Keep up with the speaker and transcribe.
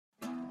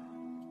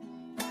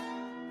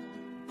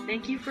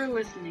Thank you for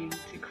listening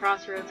to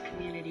Crossroads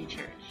Community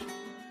Church.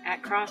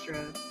 At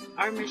Crossroads,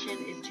 our mission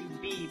is to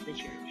be the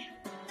church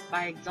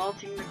by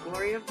exalting the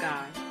glory of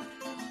God,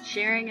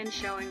 sharing and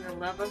showing the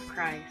love of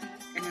Christ,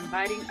 and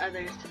inviting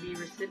others to be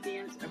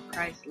recipients of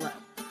Christ's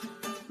love.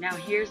 Now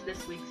here's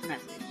this week's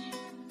message.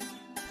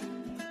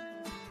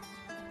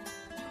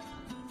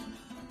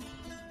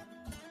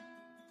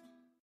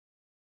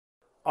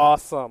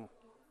 Awesome.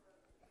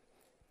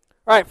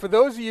 All right, for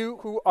those of you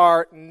who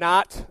are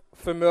not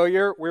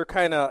familiar, we're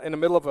kind of in the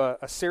middle of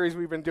a series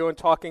we've been doing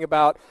talking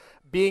about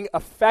being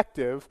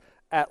effective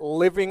at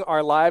living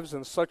our lives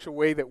in such a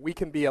way that we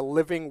can be a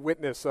living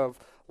witness of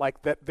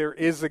like that there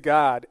is a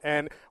God.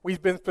 And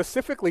we've been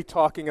specifically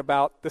talking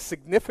about the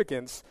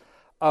significance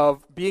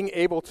of being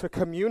able to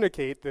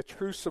communicate the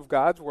truths of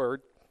God's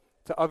word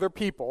to other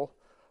people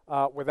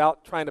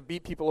without trying to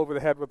beat people over the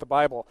head with the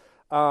Bible.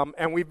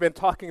 And we've been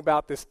talking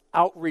about this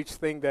outreach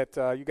thing that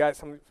you guys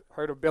have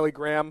heard of Billy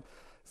Graham.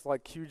 It's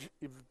like huge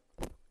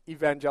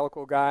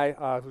evangelical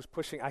guy who's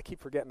pushing, I keep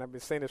forgetting, I've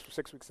been saying this for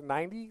 6 weeks,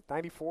 90,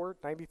 94,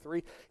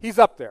 93. He's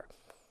up there.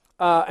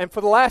 And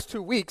for the last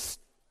 2 weeks,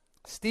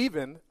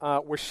 Stephen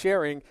was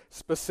sharing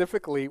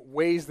specifically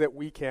ways that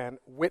we can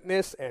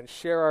witness and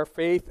share our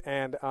faith.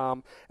 And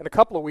in a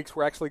couple of weeks,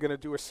 we're actually going to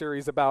do a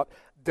series about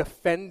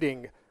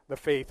defending the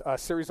faith, a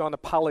series on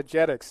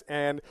apologetics.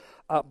 And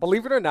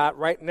believe it or not,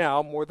 right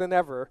now, more than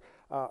ever,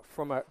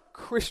 from a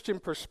Christian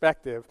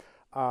perspective,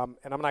 and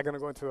I'm not going to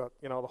go into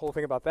the whole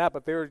thing about that,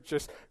 but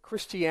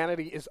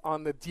Christianity is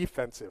on the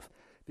defensive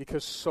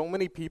because so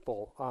many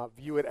people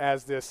view it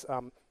as this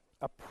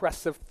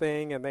oppressive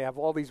thing, and they have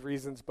all these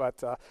reasons,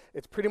 but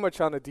it's pretty much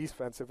on the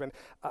defensive. And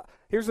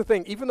here's the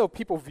thing, even though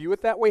people view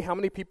it that way, how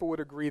many people would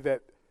agree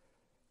that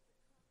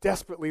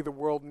desperately the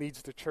world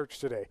needs the church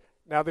today?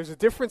 Now, there's a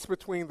difference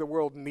between the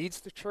world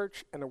needs the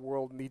church and the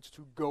world needs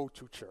to go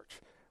to church,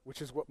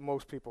 which is what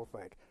most people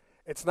think.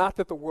 It's not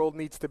that the world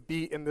needs to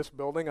be in this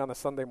building on a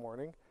Sunday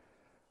morning,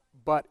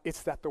 but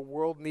it's that the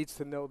world needs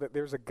to know that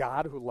there's a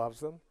God who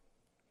loves them,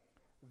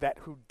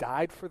 who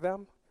died for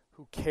them,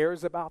 who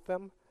cares about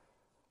them,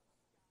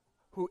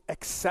 who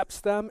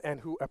accepts them, and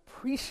who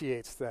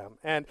appreciates them.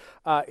 And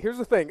here's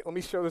the thing. Let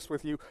me share this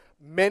with you.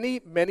 Many,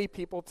 many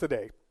people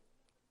today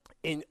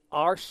in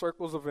our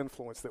circles of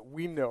influence that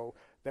we know,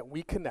 that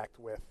we connect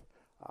with,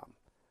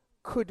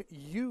 could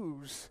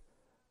use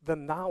the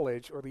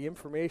knowledge or the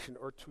information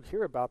or to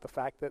hear about the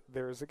fact that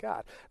there is a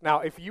God.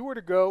 Now, if you were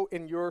to go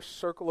in your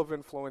circle of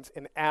influence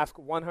and ask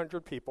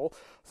 100 people,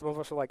 some of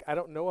us are like, I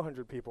don't know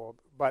 100 people,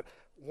 but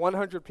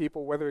 100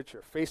 people, whether it's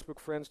your Facebook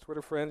friends,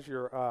 Twitter friends,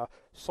 your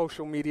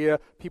social media,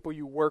 people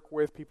you work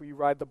with, people you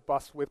ride the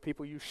bus with,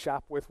 people you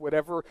shop with,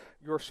 whatever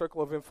your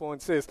circle of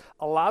influence is,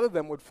 a lot of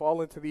them would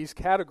fall into these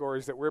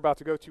categories that we're about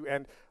to go to.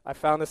 And I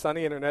found this on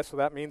the internet, so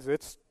that means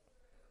it's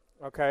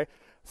okay.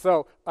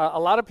 So a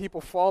lot of people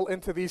fall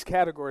into these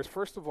categories.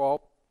 First of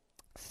all,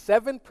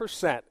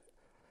 7%,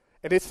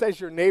 and it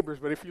says your neighbors,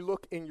 but if you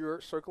look in your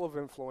circle of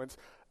influence,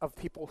 of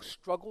people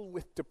struggle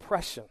with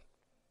depression,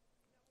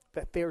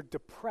 that they're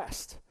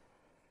depressed.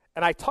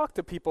 And I talk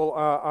to people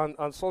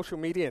on social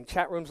media and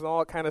chat rooms and all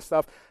that kind of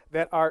stuff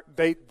that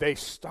they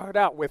start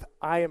out with,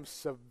 I am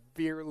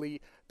severely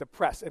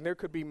depressed. And there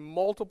could be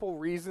multiple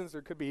reasons,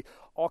 there could be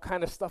all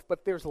kind of stuff,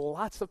 but there's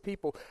lots of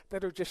people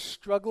that are just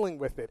struggling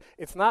with it.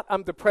 It's not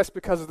I'm depressed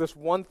because of this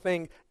one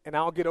thing and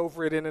I'll get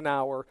over it in an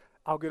hour,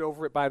 I'll get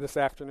over it by this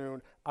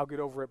afternoon, I'll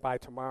get over it by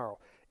tomorrow.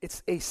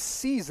 It's a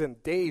season,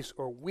 days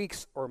or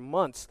weeks or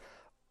months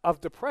of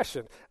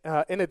depression.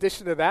 In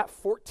addition to that,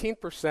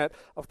 14%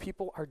 of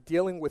people are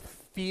dealing with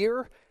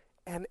fear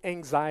and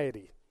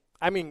anxiety.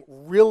 I mean,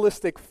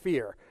 realistic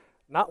fear.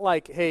 Not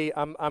like, hey,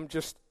 I'm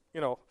just,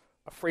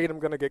 afraid I'm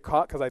going to get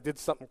caught because I did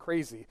something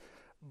crazy.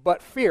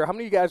 But fear. How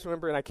many of you guys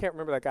remember, and I can't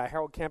remember that guy,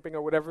 Harold Camping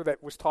or whatever,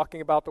 that was talking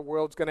about the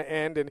world's going to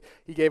end, and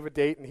he gave a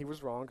date, and he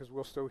was wrong because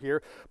we're still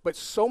here. But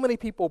so many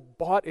people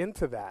bought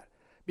into that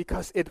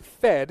because it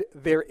fed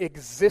their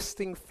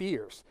existing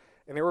fears.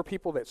 And there were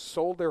people that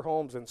sold their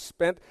homes and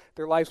spent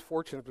their life's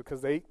fortunes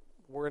because they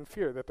were in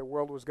fear that the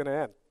world was going to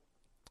end.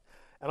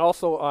 And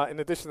also,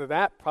 in addition to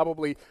that,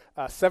 probably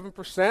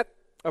 7%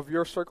 of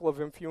your circle of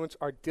influence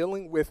are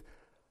dealing with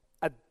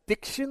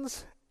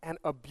addictions and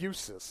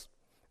abuses.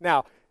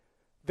 Now,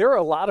 there are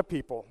a lot of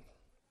people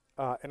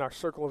in our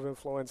circle of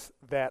influence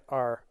that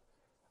are,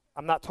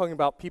 I'm not talking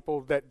about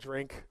people that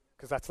drink,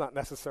 because that's not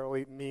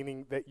necessarily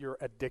meaning that you're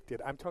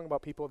addicted. I'm talking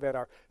about people that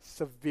are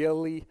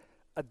severely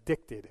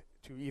addicted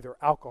to either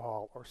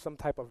alcohol or some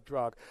type of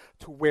drug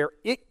to where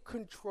it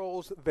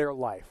controls their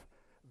life.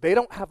 They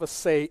don't have a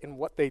say in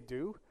what they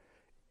do.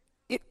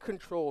 It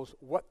controls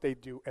what they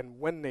do and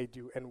when they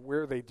do and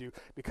where they do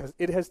because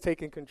it has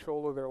taken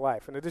control of their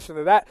life. In addition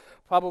to that,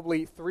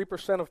 probably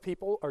 3% of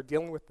people are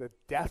dealing with the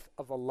death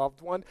of a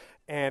loved one.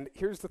 And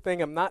here's the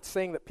thing, I'm not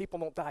saying that people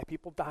don't die.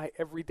 People die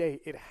every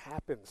day. It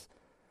happens.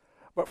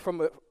 But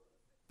from a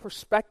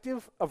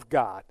perspective of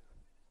God,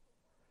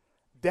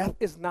 death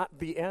is not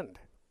the end.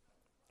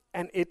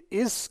 And it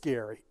is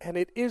scary and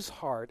it is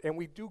hard. And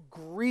we do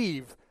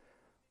grieve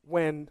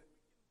when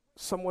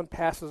someone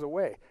passes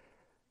away.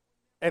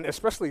 And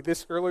especially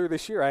earlier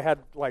this year, I had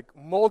like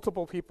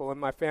multiple people in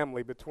my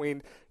family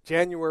between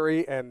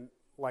January and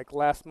like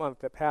last month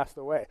that passed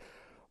away.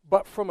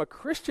 But from a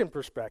Christian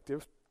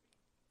perspective,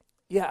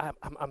 yeah,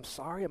 I'm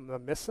sorry, I'm going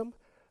to miss them,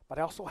 but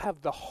I also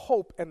have the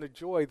hope and the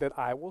joy that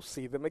I will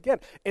see them again.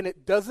 And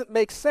it doesn't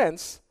make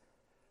sense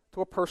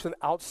to a person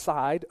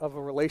outside of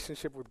a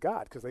relationship with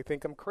God, because they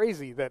think I'm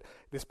crazy that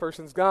this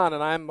person's gone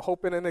and I'm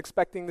hoping and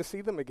expecting to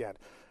see them again.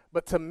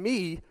 But to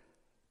me,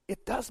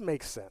 it does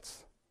make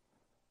sense,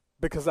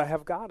 because I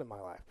have God in my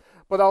life.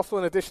 But also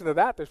in addition to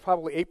that, there's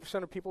probably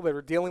 8% of people that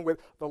are dealing with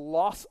the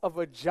loss of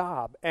a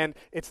job. And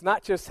it's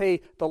not just,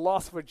 hey, the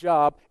loss of a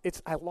job,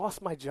 it's I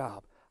lost my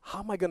job. How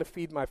am I going to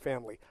feed my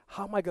family?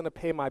 How am I going to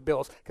pay my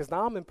bills? Because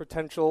now I'm in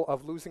potential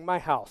of losing my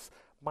house,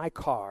 my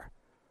car,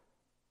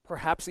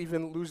 perhaps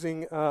even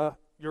losing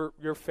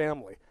your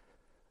family.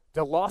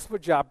 The loss of a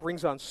job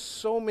brings on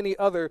so many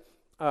other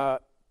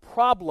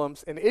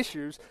problems and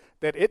issues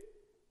that it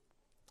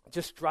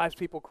just drives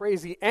people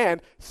crazy.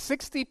 And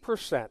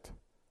 60%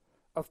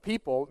 of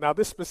people, now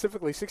this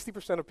specifically,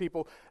 60% of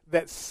people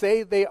that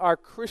say they are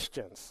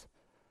Christians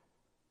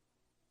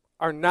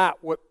are not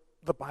what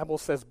the Bible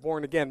says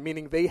born again,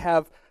 meaning they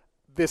have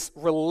this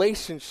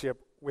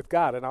relationship with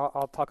God. And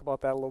I'll talk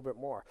about that a little bit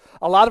more.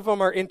 A lot of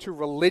them are into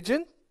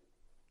religion.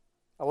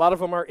 A lot of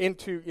them are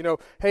into,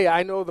 hey,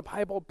 I know the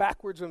Bible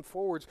backwards and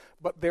forwards,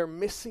 but they're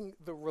missing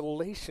the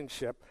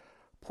relationship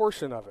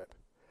portion of it.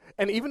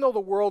 And even though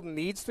the world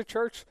needs the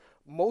church,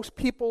 most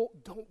people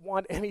don't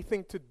want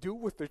anything to do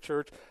with the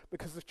church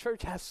because the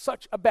church has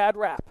such a bad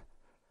rap.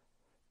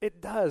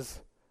 It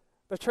does.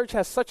 The church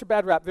has such a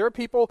bad rap. There are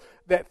people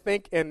that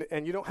think, and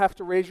you don't have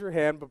to raise your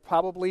hand, but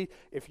probably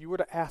if you were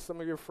to ask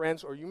some of your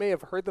friends, or you may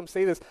have heard them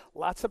say this,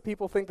 lots of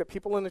people think that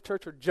people in the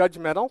church are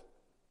judgmental.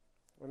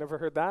 I never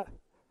heard that.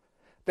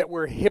 That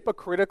we're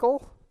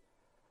hypocritical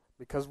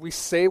because we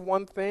say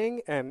one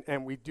thing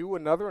and we do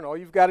another, and all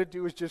you've got to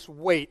do is just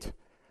wait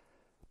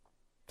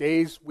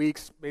days,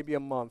 weeks, maybe a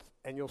month,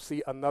 and you'll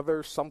see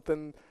another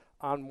something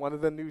on one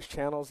of the news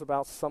channels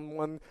about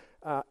someone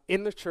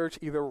in the church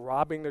either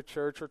robbing the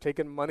church or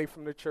taking money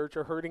from the church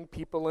or hurting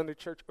people in the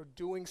church or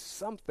doing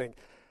something.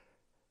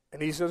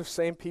 And these are the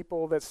same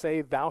people that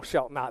say, thou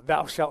shalt not,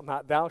 thou shalt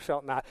not, thou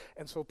shalt not.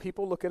 And so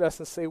people look at us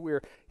and say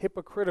we're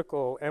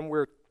hypocritical and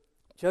we're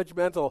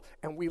judgmental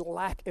and we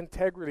lack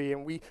integrity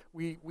and we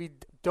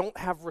don't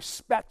have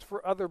respect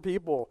for other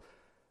people.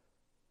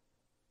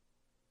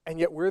 And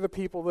yet we're the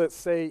people that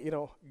say,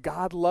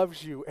 God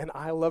loves you and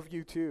I love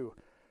you too.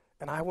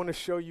 And I want to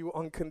show you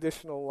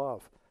unconditional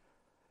love.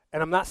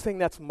 And I'm not saying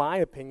that's my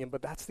opinion,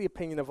 but that's the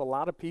opinion of a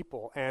lot of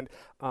people. And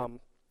I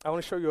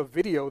want to show you a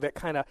video that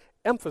kind of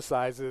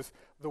emphasizes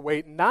the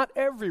way, not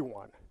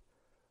everyone,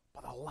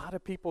 but a lot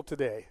of people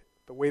today,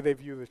 the way they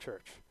view the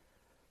church.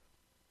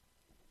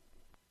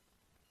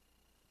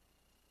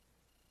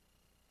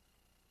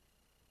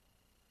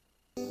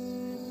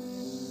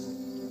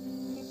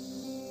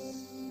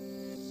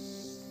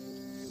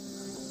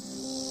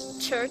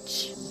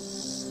 Church?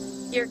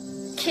 You're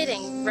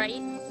kidding, right?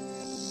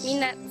 I mean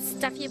that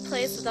stuff you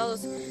place with all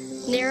those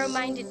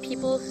narrow-minded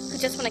people who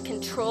just want to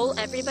control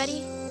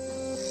everybody?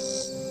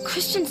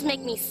 Christians make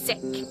me sick.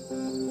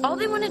 All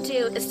they want to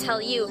do is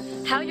tell you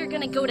how you're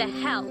going to go to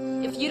hell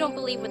if you don't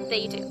believe what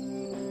they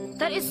do.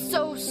 That is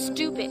so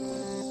stupid.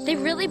 They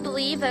really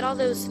believe that all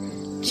those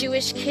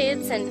Jewish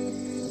kids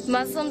and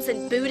Muslims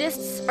and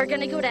Buddhists are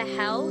going to go to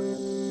hell?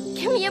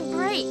 Give me a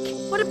break.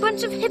 What a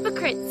bunch of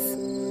hypocrites.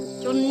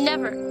 You'll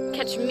never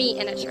catch me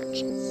in a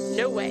church.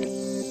 No way.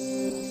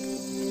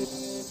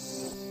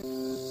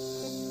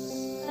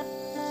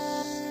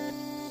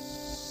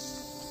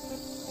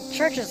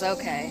 Church is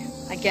okay,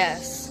 I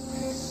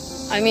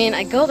guess. I mean,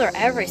 I go there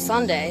every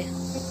Sunday,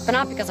 but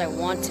not because I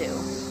want to.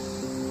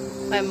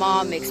 My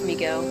mom makes me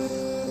go.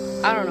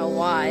 I don't know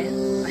why.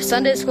 My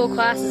Sunday school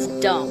class is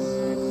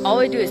dumb. All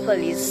we do is play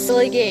these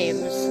silly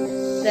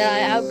games that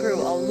I outgrew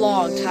a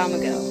long time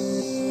ago.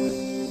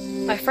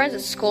 My friends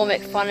at school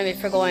make fun of me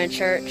for going to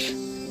church.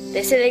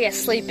 They say they get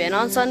sleep in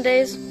on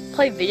Sundays,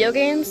 play video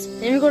games,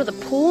 and even go to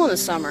the pool in the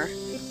summer.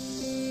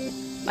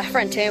 My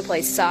friend Tammy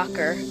plays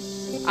soccer.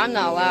 I'm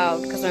not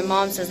allowed because my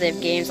mom says they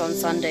have games on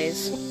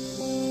Sundays.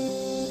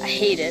 I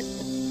hate it.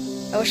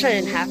 I wish I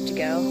didn't have to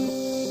go.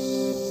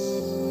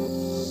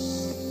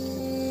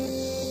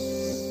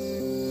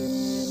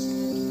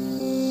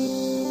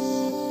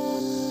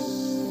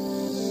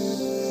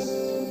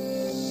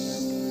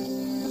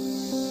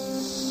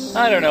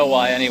 I don't know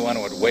why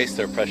anyone would waste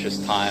their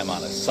precious time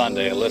on a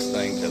Sunday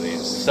listening to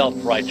these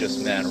self-righteous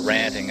men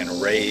ranting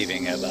and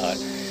raving about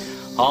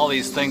all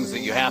these things that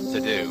you have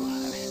to do.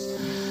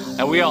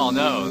 And we all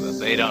know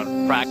that they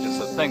don't practice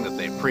the thing that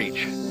they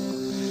preach.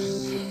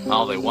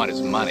 All they want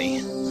is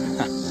money.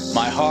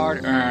 My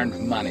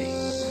hard-earned money.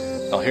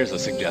 Well, here's a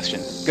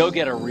suggestion. Go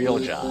get a real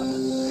job.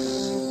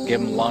 Give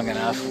them long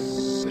enough,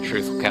 the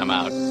truth will come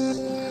out.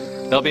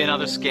 There'll be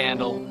another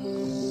scandal.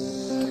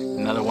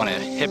 Another one, a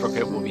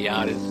hypocrite will be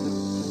outed.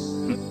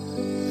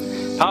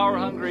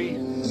 Power-hungry,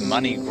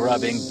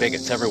 money-grubbing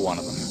bigots, every one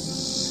of them.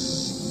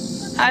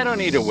 I don't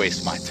need to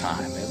waste my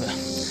time.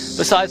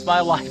 Besides, my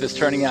life is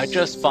turning out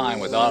just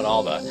fine without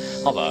all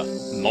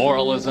the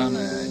moralism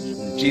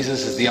and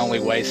Jesus is the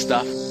only way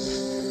stuff.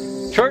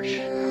 Church?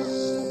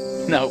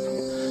 Nope,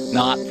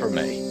 not for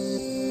me.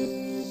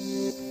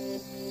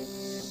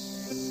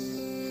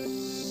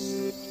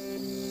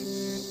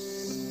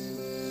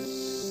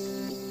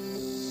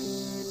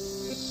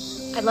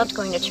 I loved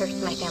going to church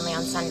with my family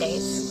on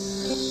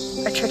Sundays.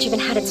 Our church even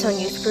had its own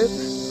youth group.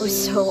 It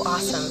was so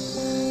awesome.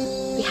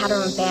 We had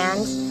our own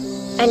band,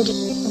 and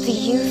the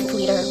youth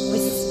leader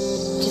was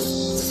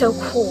just so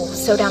cool,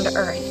 so down to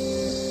earth.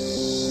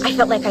 I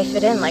felt like I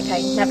fit in, like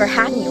I never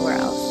had anywhere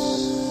else.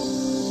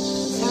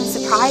 So I was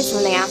surprised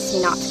when they asked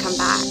me not to come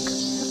back. It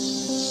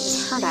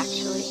was hurt,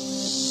 actually.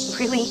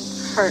 Really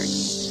hurt.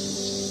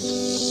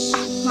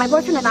 My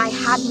boyfriend and I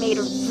had made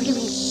a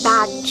really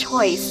bad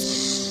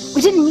choice.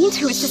 We didn't mean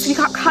to, it's just we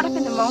got caught up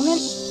in the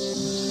moment.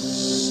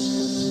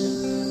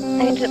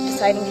 I ended up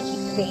deciding to keep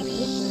the baby.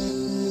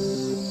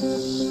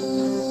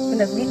 When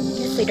the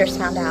youth leaders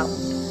found out,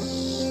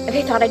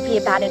 they thought I'd be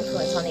a bad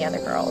influence on the other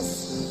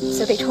girls.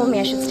 So they told me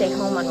I should stay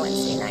home on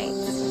Wednesday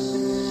nights.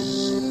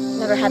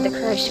 Never had the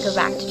courage to go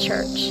back to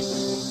church.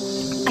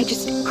 I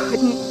just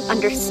couldn't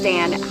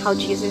understand how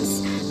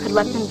Jesus could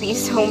let them be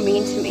so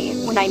mean to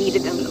me when I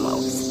needed them the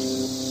most.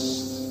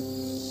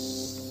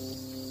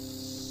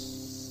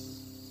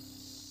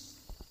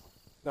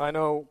 Now, I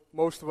know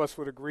most of us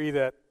would agree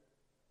that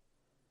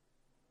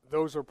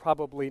those are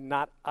probably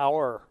not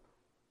our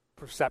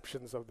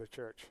perceptions of the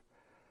church.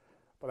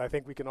 But I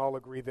think we can all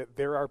agree that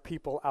there are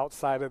people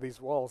outside of these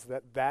walls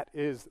that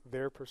is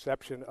their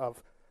perception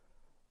of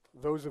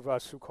those of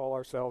us who call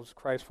ourselves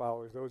Christ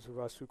followers, those of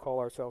us who call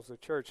ourselves the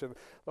church. And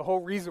the whole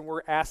reason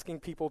we're asking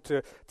people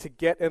to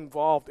get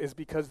involved is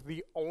because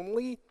the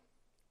only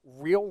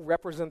real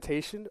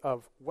representation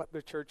of what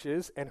the church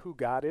is and who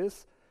God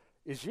is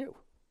you.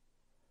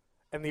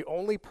 And the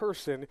only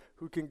person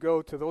who can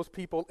go to those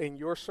people in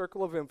your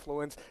circle of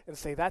influence and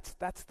say, that's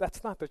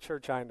not the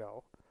church I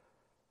know.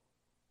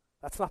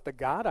 That's not the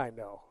God I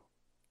know,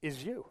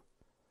 is you.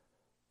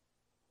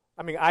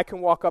 I mean, I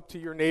can walk up to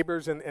your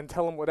neighbors and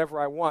tell them whatever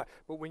I want,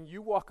 but when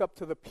you walk up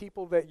to the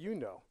people that you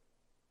know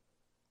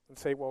and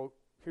say, well,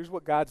 here's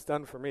what God's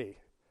done for me.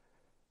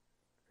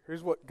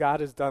 Here's what God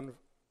has done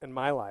in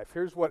my life.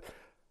 Here's what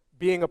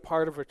being a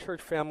part of a church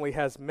family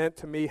has meant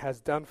to me, has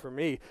done for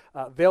me.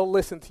 They'll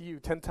listen to you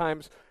 10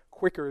 times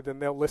quicker than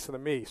they'll listen to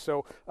me.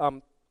 So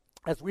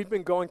as we've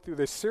been going through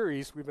this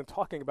series, we've been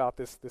talking about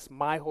this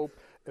My Hope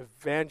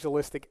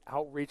evangelistic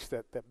outreach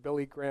that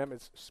Billy Graham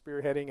is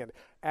spearheading and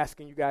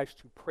asking you guys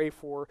to pray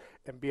for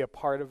and be a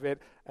part of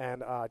it.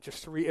 And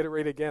just to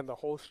reiterate again, the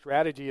whole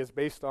strategy is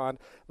based on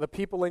the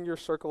people in your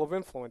circle of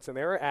influence. And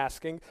they're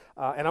asking,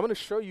 and I'm going to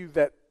show you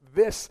that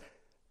this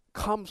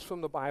comes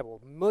from the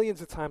Bible.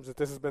 Millions of times that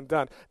this has been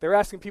done. They're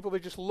asking people to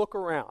just look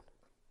around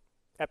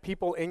at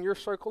people in your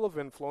circle of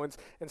influence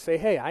and say,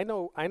 hey, I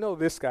know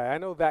this guy, I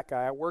know that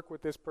guy, I work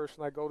with this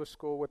person, I go to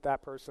school with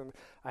that person,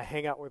 I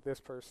hang out with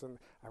this person,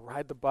 I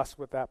ride the bus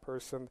with that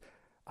person,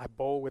 I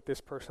bowl with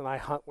this person, I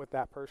hunt with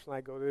that person, I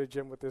go to the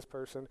gym with this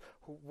person.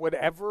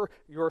 Whatever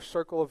your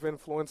circle of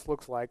influence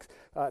looks like,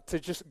 to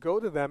just go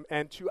to them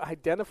and to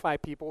identify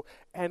people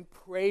and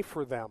pray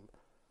for them.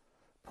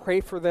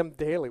 Pray for them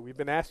daily. We've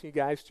been asking you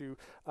guys to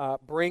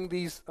bring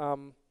these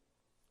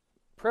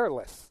prayer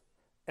lists.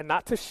 And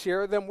not to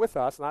share them with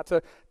us, not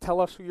to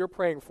tell us who you're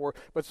praying for,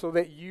 but so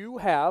that you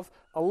have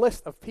a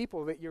list of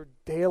people that you're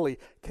daily,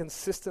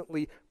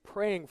 consistently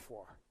praying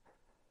for.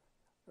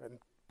 And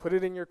put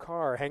it in your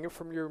car, hang it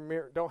from your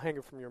mirror. Don't hang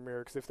it from your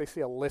mirror, because if they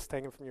see a list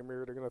hanging from your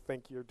mirror, they're going to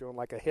think you're doing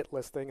like a hit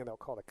list thing, and they'll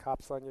call the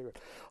cops on you and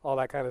all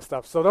that kind of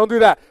stuff. So don't do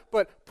that.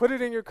 But put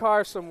it in your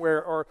car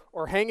somewhere,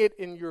 or hang it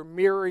in your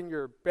mirror in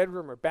your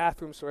bedroom or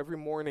bathroom, so every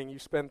morning you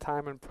spend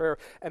time in prayer.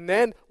 And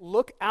then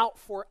look out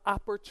for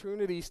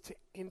opportunities to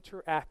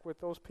interact with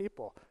those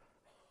people.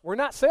 We're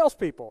not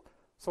salespeople.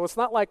 So it's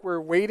not like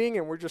we're waiting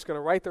and we're just going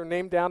to write their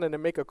name down and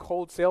then make a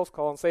cold sales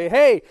call and say,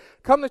 hey,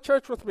 come to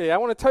church with me. I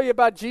want to tell you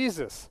about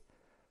Jesus.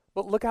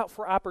 But look out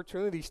for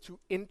opportunities to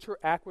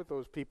interact with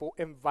those people.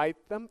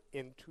 Invite them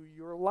into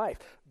your life.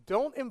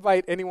 Don't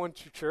invite anyone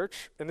to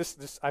church, and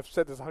this I've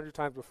said this 100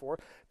 times before,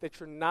 that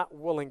you're not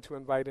willing to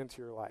invite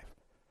into your life.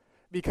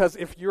 Because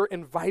if you're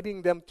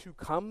inviting them to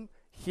come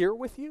here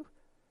with you,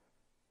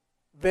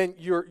 then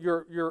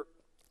you're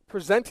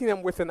presenting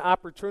them with an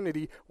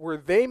opportunity where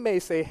they may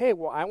say, hey,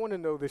 well, I want to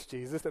know this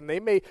Jesus. And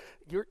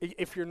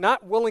if you're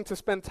not willing to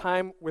spend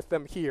time with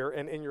them here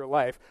and in your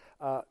life,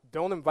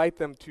 don't invite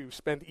them to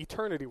spend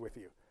eternity with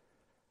you.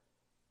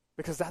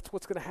 Because that's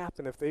what's going to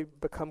happen if they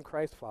become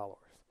Christ followers.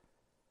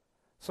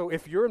 So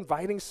if you're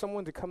inviting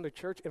someone to come to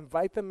church,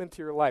 invite them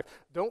into your life.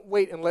 Don't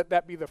wait and let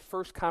that be the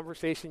first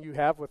conversation you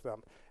have with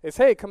them. It's,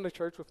 hey, come to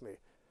church with me.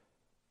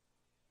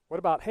 What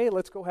about, hey,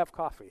 let's go have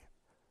coffee?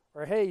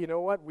 Or, hey, you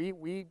know what,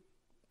 we've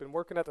been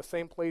working at the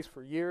same place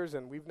for years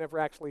and we've never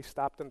actually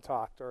stopped and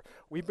talked. Or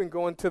we've been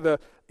going to the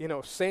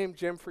same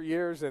gym for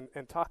years and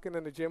talking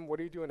in the gym. What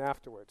are you doing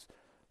afterwards?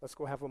 Let's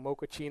go have a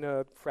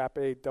mochaccino,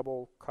 frappe,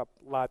 double cup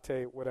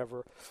latte,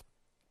 whatever.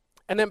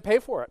 And then pay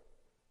for it.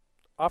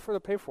 Offer to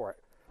pay for it.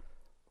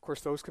 Of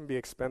course, those can be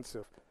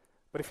expensive.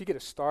 But if you get a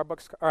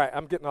Starbucks, all right,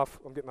 I'm getting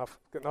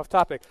off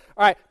topic.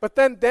 All right, but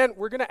then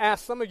we're going to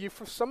ask some of you,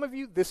 for some of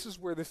you, this is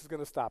where this is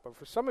going to stop. But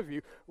for some of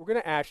you, we're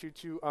going to ask you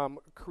to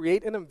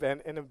create an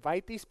event and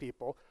invite these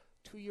people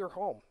to your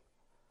home.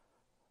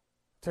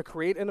 To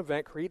create an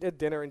event, create a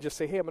dinner, and just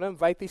say, hey, I'm going to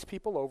invite these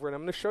people over, and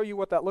I'm going to show you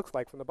what that looks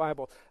like from the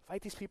Bible.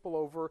 Invite these people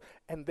over,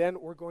 and then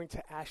we're going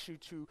to ask you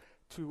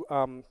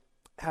to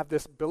have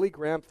this Billy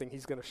Graham thing.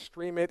 He's going to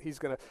stream it. He's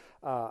going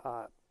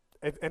to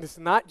and it's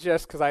not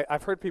just because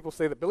I've heard people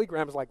say that Billy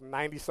Graham is like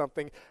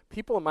 90-something.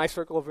 People in my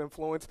circle of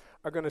influence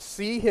are going to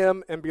see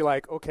him and be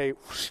like, okay,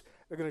 whoosh,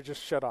 they're going to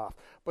just shut off.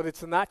 But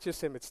it's not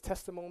just him. It's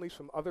testimonies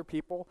from other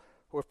people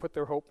who have put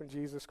their hope in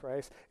Jesus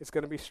Christ. It's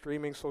going to be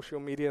streaming, social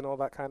media, and all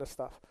that kind of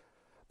stuff.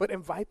 But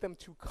invite them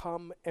to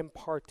come and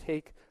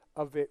partake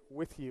of it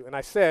with you. And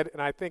I said,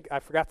 and I think I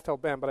forgot to tell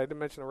Ben, but I didn't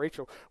mention to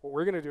Rachel, what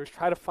we're going to do is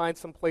try to find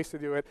some place to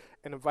do it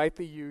and invite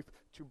the youth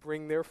to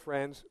bring their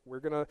friends. We're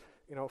going to,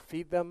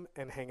 feed them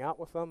and hang out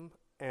with them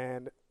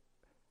and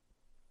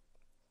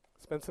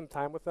spend some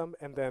time with them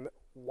and then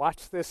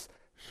watch this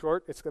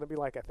short, it's going to be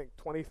like, I think,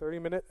 20,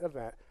 30-minute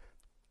event.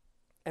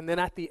 And then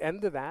at the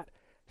end of that,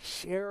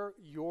 share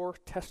your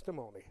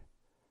testimony.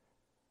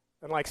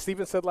 And like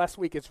Stephen said last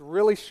week, it's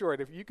really short.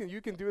 If you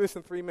can do this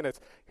in 3 minutes.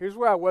 Here's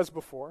where I was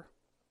before.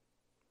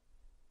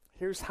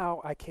 Here's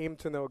how I came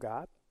to know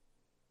God.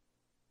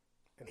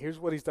 And here's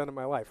what he's done in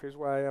my life. Here's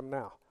where I am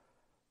now.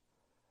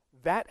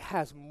 That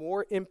has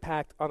more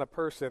impact on a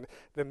person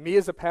than me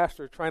as a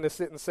pastor trying to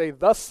sit and say,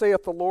 thus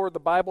saith the Lord, the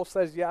Bible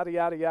says yada,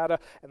 yada, yada,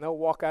 and they'll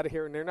walk out of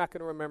here and they're not going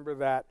to remember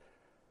that.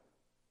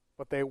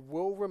 But they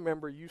will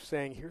remember you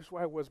saying, here's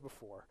where I was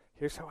before.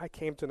 Here's how I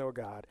came to know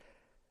God.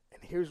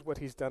 And here's what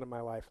he's done in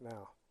my life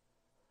now.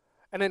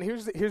 And then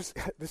here's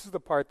this is the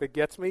part that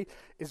gets me,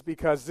 is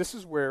because this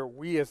is where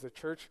we as the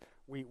church,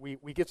 we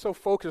get so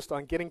focused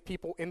on getting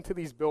people into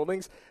these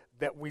buildings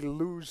that we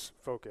lose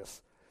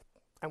focus.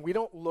 And we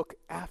don't look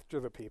after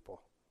the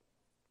people.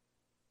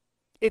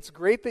 It's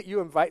great that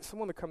you invite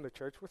someone to come to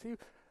church with you,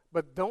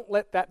 but don't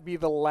let that be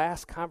the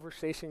last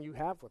conversation you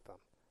have with them.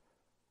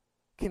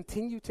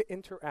 Continue to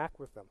interact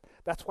with them.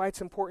 That's why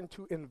it's important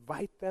to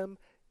invite them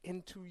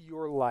into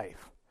your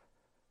life.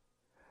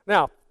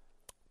 Now,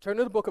 turn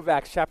to the book of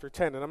Acts chapter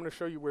 10, and I'm going to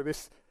show you where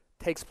this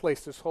takes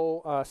place. This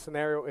whole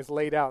scenario is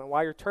laid out. And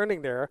while you're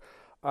turning there,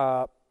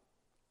 let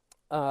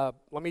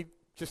me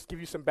just give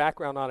you some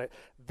background on it.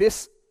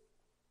 This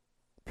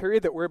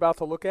period that we're about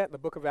to look at in the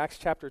book of Acts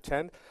chapter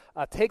 10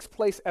 takes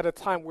place at a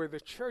time where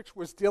the church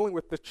was dealing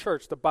with the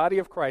church, the body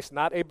of Christ,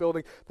 not a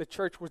building. The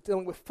church was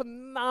dealing with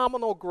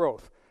phenomenal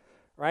growth,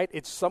 right?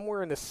 It's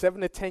somewhere in the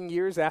 7 to 10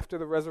 years after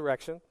the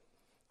resurrection,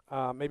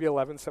 maybe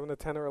 7 to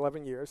 10 or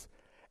 11 years.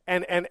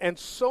 And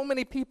so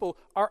many people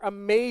are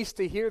amazed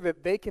to hear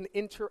that they can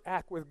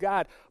interact with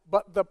God.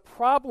 But the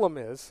problem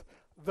is,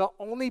 the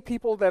only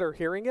people that are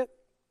hearing it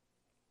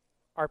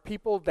are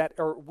people that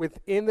are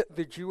within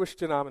the Jewish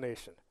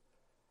denomination.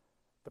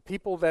 The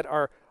people that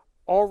are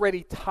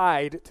already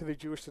tied to the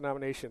Jewish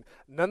denomination.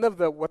 None of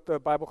what the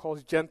Bible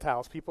calls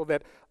Gentiles, people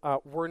that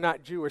were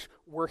not Jewish,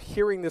 were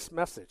hearing this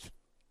message.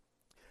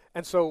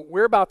 And so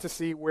we're about to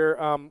see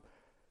where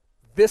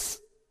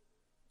this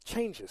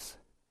changes.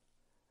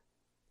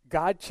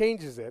 God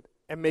changes it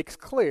and makes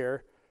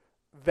clear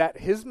that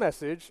his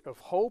message of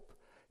hope,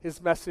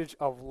 his message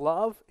of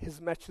love,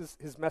 his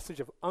message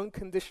of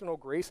unconditional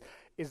grace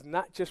is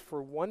not just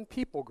for one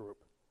people group,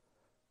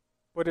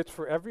 but it's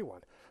for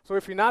everyone. So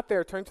if you're not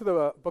there, turn to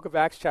the book of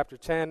Acts chapter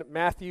 10,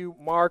 Matthew,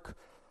 Mark,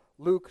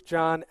 Luke,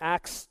 John,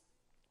 Acts,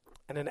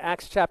 and in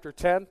Acts chapter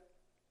 10.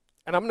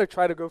 And I'm going to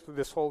try to go through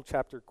this whole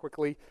chapter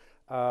quickly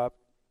for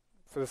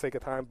the sake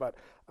of time. But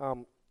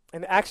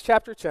in Acts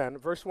chapter 10,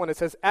 verse 1, it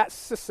says, at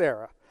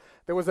Caesarea,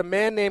 there was a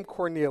man named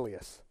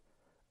Cornelius,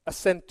 a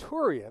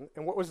centurion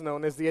in what was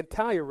known as the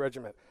Italian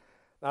regiment.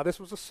 Now, this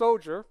was a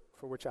soldier,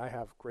 for which I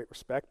have great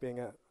respect, being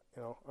a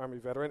Army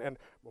veteran, and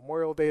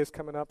Memorial Day is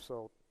coming up,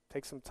 so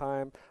take some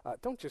time.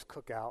 Don't just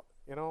cook out,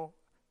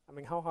 I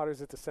mean, how hard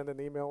is it to send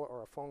an email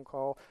or a phone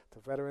call to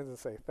veterans and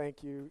say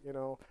thank you,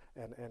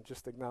 and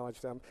just acknowledge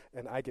them,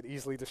 and I get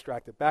easily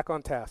distracted. Back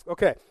on task.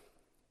 Okay.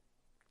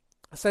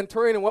 A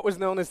centurion in what was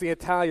known as the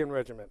Italian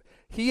regiment.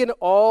 He and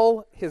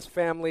all his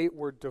family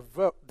were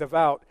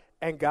devout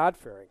and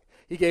God-fearing.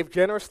 He gave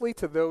generously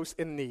to those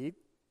in need,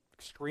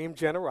 extreme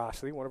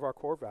generosity, one of our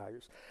core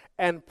values,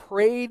 and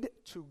prayed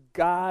to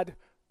God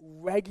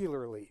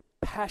regularly,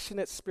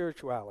 passionate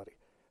spirituality,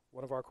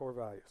 one of our core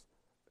values.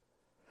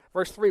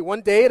 Verse 3,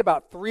 one day at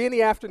about 3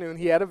 p.m,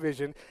 he had a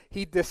vision.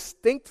 He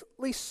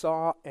distinctly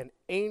saw an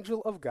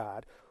angel of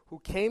God who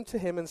came to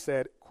him and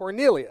said,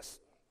 Cornelius.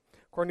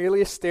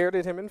 Cornelius stared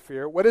at him in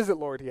fear. What is it,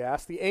 Lord? He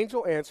asked. The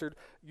angel answered,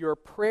 your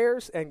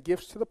prayers and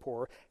gifts to the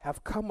poor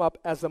have come up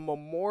as a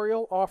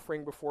memorial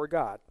offering before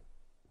God.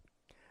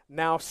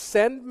 Now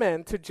send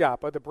men to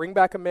Joppa to bring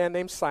back a man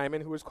named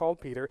Simon, who is called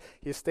Peter.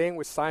 He is staying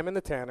with Simon the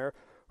tanner,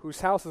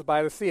 whose house is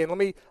by the sea. And let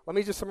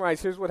me just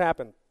summarize. Here's what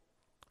happened.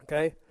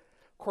 Okay?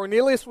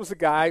 Cornelius was a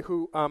guy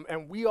who,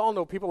 and we all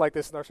know people like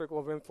this in our circle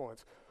of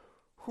influence,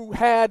 who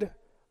had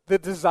the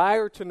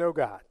desire to know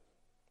God.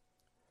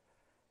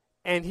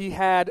 And he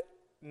had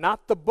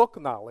not the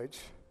book knowledge,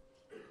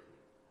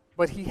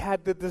 but he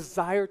had the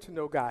desire to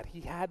know God.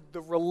 He had the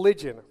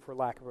religion, for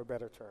lack of a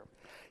better term.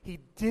 He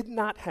did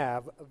not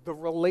have the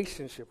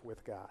relationship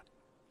with God.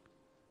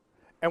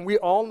 And we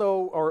all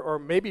know, or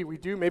maybe we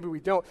do, maybe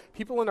we don't,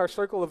 people in our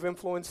circle of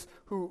influence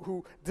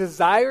who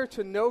desire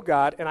to know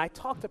God, and I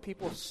talk to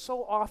people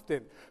so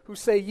often who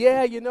say,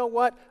 yeah, you know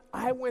what,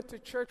 I went to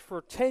church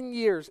for 10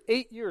 years,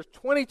 8 years,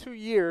 22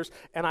 years,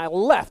 and I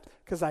left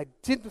because I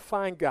didn't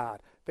find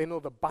God. They know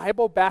the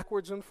Bible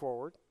backwards and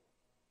forward.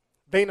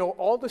 They know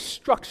all the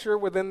structure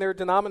within their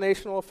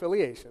denominational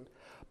affiliation,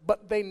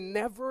 but they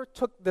never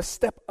took the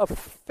step of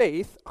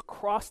faith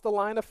across the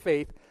line of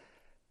faith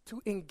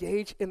to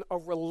engage in a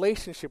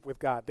relationship with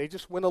God. They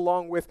just went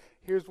along with,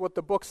 here's what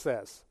the book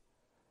says.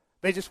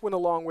 They just went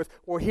along with,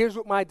 well, here's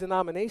what my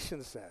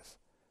denomination says.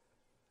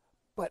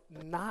 But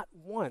not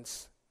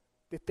once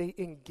did they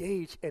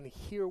engage and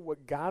hear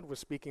what God was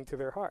speaking to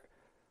their heart.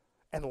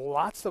 And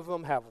lots of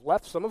them have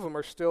left. Some of them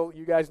are still,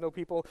 you guys know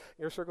people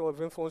in your circle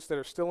of influence that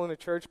are still in the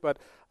church, but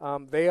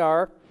they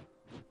are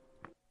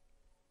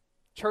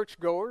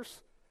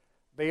churchgoers.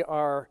 They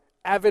are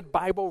avid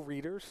Bible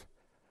readers,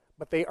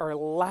 but they are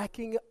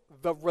lacking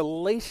the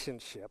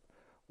relationship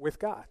with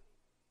God.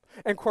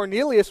 And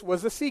Cornelius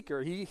was a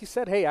seeker. He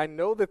said, hey, I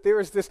know that there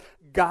is this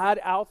God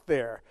out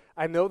there.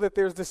 I know that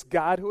there's this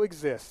God who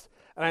exists.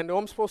 And I know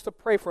I'm supposed to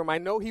pray for him. I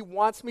know he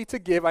wants me to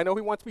give. I know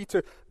he wants me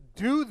to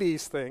do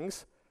these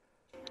things.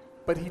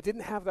 But he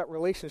didn't have that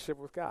relationship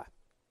with God.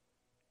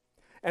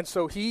 And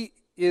so he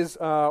is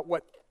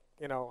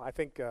I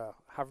think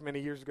however many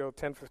years ago,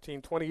 10,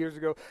 15, 20 years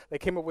ago, they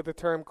came up with a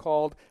term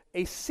called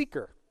a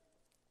seeker.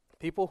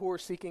 People who are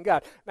seeking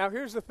God. Now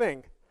here's the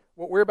thing.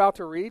 What we're about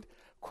to read,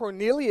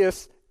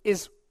 Cornelius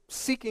is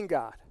seeking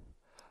God.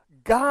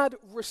 God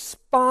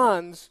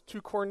responds to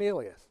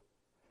Cornelius.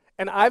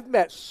 And I've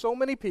met so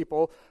many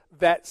people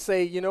that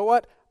say, you know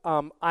what?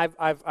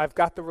 I've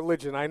got the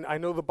religion. I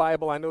know the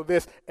Bible. I know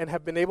this, and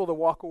have been able to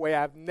walk away.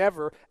 I've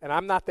never, and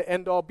I'm not the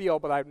end-all be-all,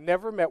 but I've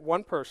never met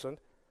one person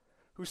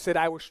who said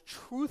I was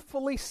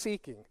truthfully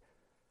seeking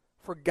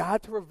for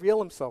God to reveal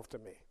himself to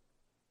me.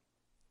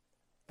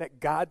 That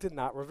God did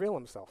not reveal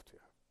himself to.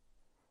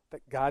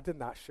 That God did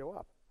not show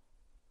up.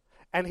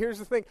 And here's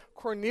the thing.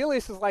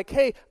 Cornelius is like,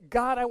 hey,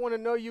 God, I want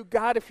to know you.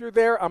 God, if you're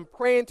there, I'm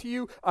praying to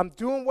you. I'm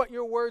doing what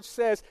your word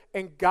says.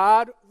 And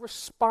God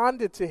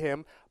responded to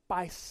him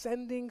by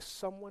sending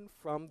someone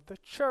from the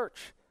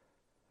church.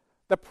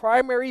 The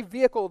primary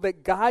vehicle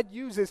that God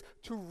uses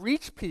to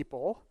reach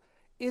people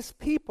is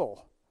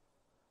people.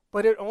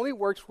 But it only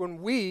works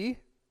when we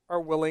are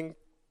willing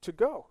to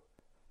go,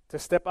 to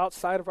step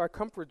outside of our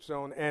comfort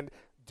zone and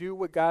do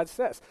what God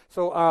says.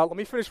 So let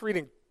me finish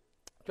reading.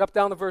 Drop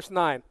down to verse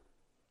 9.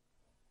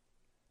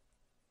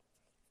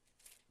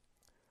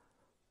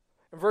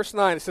 In verse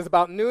 9, it says,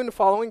 about noon the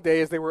following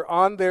day, as they were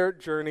on their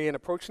journey and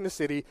approaching the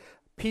city,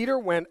 Peter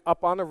went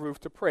up on the roof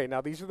to pray.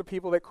 Now, these are the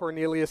people that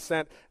Cornelius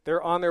sent.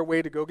 They're on their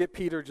way to go get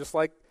Peter, just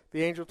like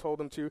the angel told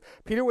him to.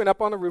 Peter went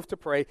up on the roof to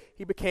pray.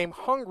 He became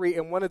hungry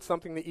and wanted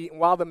something to eat. And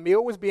while the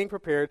meal was being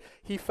prepared,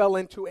 he fell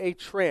into a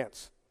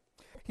trance.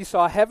 He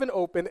saw heaven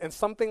open and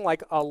something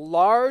like a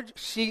large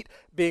sheet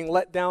being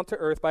let down to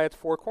earth by its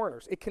four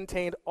corners. It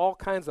contained all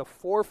kinds of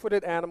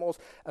four-footed animals,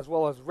 as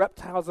well as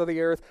reptiles of the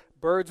earth,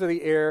 birds of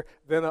the air.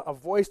 Then a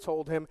voice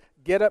told him,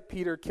 get up,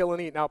 Peter, kill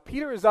and eat. Now,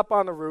 Peter is up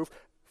on the roof.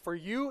 For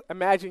you,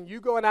 imagine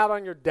you going out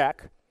on your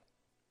deck.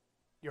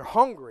 You're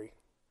hungry.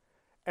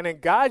 And then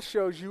God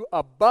shows you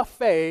a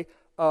buffet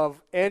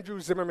of Andrew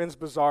Zimmerman's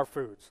Bizarre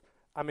Foods.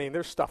 I mean,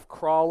 there's stuff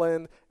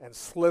crawling and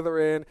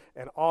slithering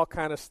and all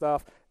kind of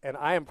stuff, and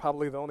I am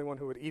probably the only one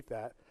who would eat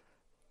that.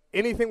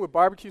 Anything with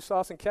barbecue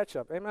sauce and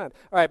ketchup, amen.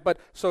 All right, but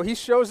so he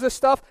shows this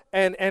stuff,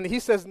 and he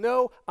says,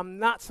 no, I'm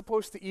not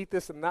supposed to eat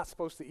this, I'm not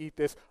supposed to eat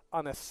this.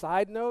 On a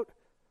side note,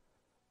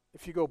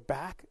 if you go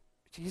back,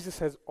 Jesus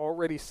has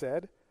already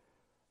said,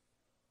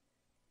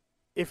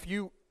 if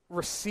you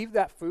receive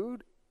that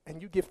food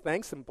and you give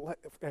thanks and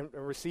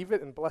receive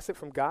it and bless it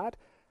from God,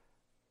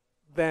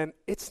 then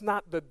it's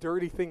not the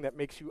dirty thing that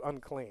makes you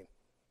unclean.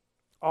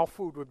 All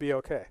food would be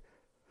okay.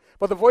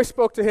 But the voice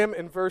spoke to him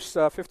in verse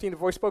 15. The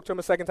voice spoke to him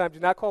a second time. Do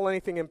not call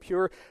anything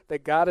impure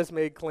that God has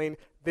made clean.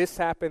 This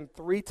happened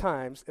 3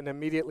 times, and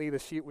immediately the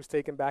sheet was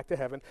taken back to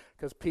heaven,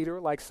 because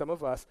Peter, like some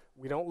of us,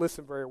 we don't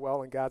listen very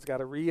well, and God's got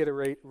to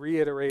reiterate.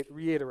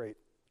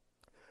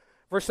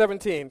 Verse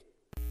 17.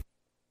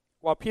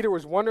 While Peter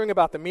was wondering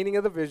about the meaning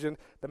of the vision,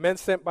 the men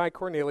sent by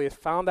Cornelius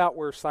found out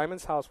where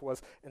Simon's house was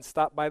and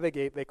stopped by the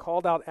gate. They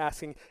called out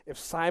asking if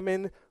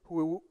Simon,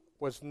 who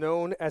was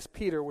known as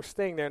Peter, was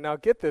staying there. Now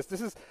get this.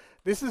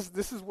 This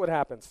is what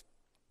happens.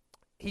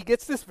 He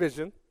gets this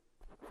vision,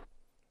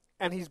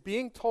 and he's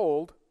being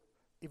told,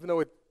 even though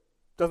it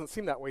doesn't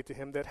seem that way to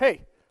him, that,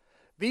 hey,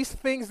 these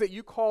things that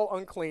you call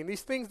unclean,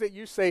 these things that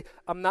you say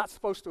I'm not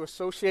supposed to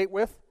associate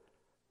with,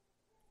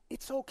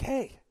 it's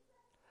okay.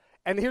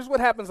 And here's what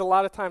happens a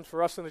lot of times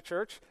for us in the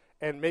church,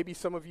 and maybe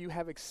some of you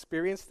have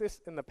experienced this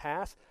in the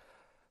past.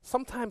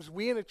 Sometimes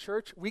we in a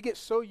church, we get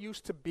so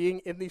used to being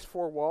in these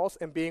four walls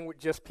and being with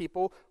just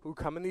people who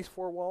come in these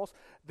four walls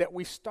that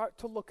we start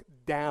to look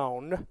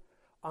down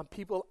on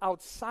people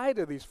outside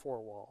of these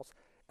four walls.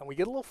 And we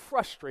get a little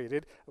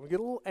frustrated, and we get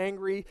a little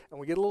angry, and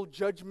we get a little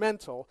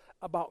judgmental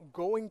about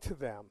going to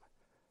them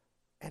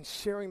and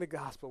sharing the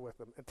gospel with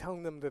them and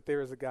telling them that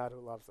there is a God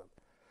who loves them.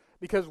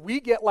 Because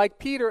we get like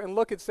Peter and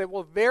look and say,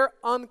 well, they're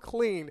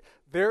unclean.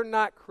 They're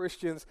not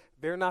Christians.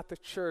 They're not the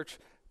church.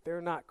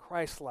 They're not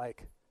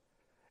Christ-like.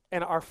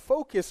 And our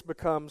focus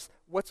becomes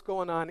what's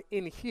going on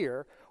in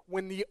here,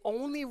 when the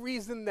only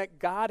reason that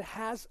God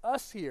has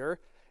us here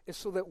is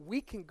so that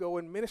we can go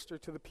and minister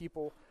to the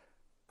people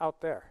out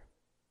there.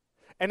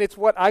 And it's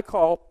what I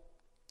call,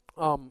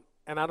 and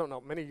I don't know,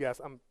 many of you guys,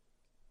 I'm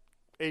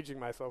aging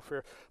myself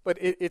here, but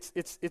it's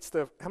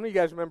the, how many of you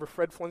guys remember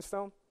Fred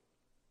Flintstone?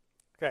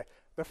 Okay,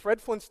 the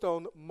Fred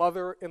Flintstone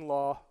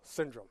mother-in-law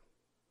syndrome,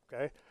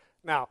 okay?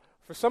 Now,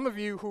 for some of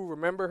you who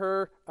remember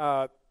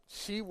her,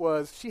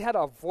 she had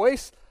a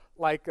voice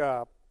like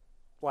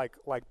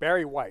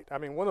Barry White. I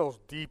mean, one of those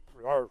deep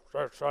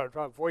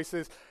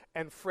voices,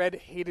 and Fred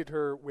hated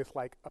her with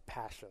like a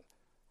passion.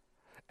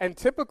 And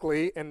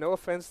typically, and no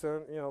offense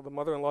to the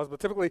mother-in-laws,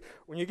 but typically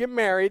when you get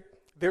married,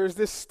 there's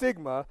this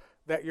stigma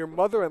that your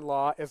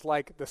mother-in-law is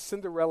like the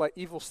Cinderella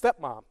evil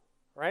stepmom,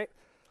 right?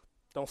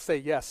 Don't say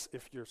yes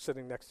if you're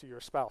sitting next to your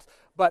spouse.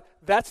 But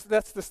that's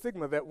the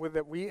stigma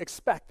that we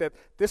expect, that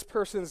this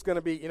person is going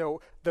to be,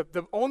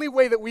 the only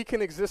way that we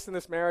can exist in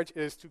this marriage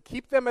is to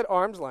keep them at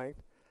arm's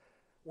length.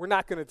 We're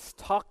not going to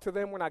talk to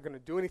them. We're not going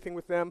to do anything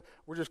with them.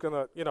 We're just going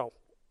to,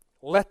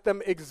 let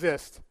them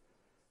exist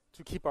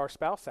to keep our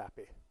spouse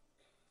happy.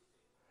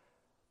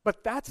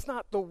 But that's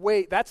not the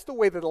way, that's the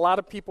way that a lot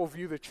of people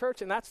view the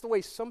church, and that's the way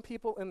some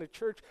people in the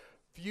church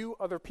view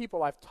other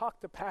people. I've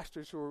talked to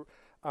pastors who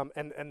are,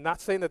 and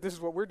not saying that this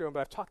is what we're doing, but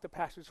I've talked to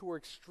pastors who are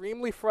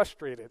extremely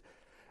frustrated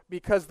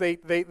because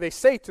they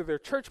say to their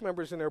church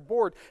members and their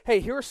board, hey,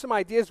 here are some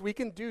ideas we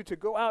can do to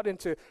go out and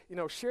to,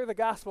 share the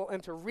gospel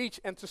and to reach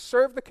and to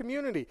serve the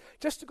community,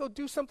 just to go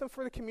do something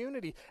for the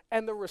community.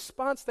 And the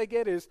response they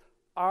get is,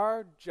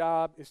 our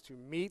job is to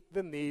meet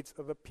the needs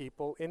of the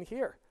people in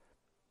here.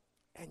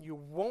 And you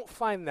won't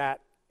find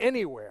that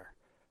anywhere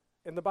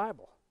in the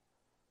Bible.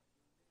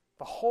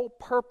 The whole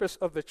purpose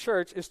of the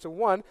church is to,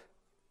 one,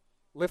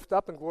 lift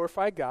up and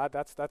glorify God.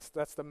 That's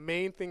the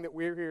main thing that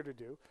we're here to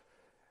do.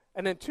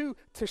 And then two,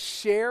 to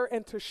share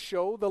and to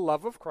show the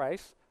love of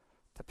Christ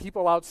to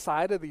people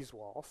outside of these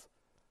walls.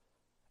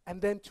 And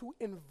then to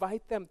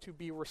invite them to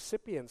be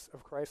recipients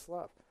of Christ's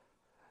love.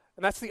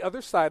 And that's the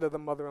other side of the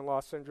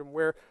mother-in-law syndrome,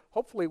 where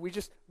hopefully we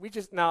just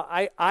now,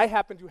 I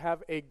happen to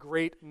have a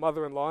great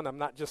mother-in-law, and I'm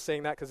not just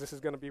saying that because this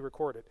is going to be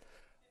recorded.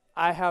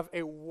 I have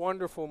a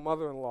wonderful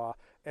mother-in-law.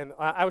 And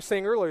I was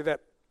saying earlier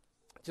that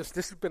this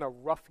has been a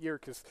rough year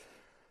because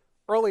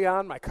early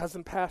on my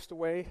cousin passed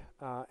away,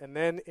 and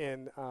then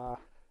in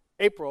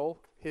April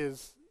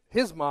his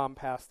mom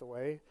passed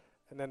away,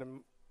 and then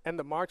in end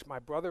of March my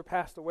brother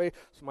passed away,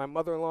 so my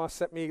mother-in-law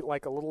sent me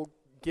like a little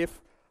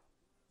gift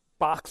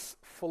box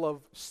full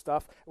of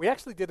stuff. We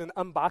actually did an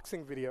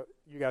unboxing video.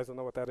 You guys don't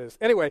know what that is.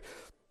 Anyway,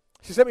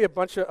 she sent me a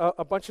bunch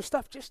of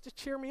stuff just to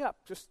cheer me up,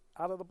 just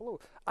out of the blue.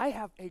 I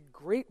have a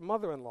great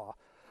mother-in-law,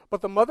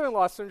 but the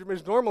mother-in-law syndrome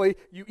is normally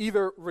you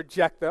either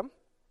reject them,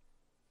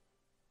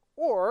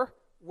 or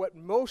what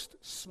most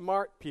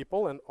smart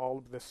people, and all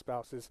of the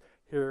spouses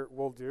here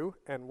will do,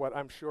 and what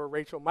I'm sure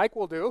Rachel Mike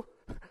will do,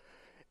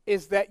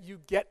 is that you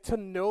get to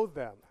know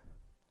them.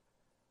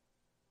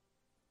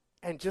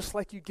 And just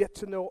like you get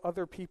to know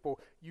other people,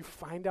 you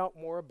find out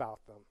more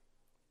about them,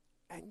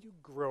 and you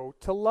grow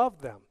to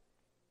love them.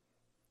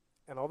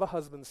 And all the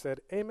husbands said,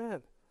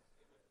 amen.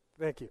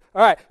 Thank you.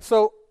 All right,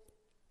 so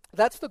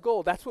that's the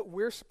goal. That's what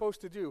we're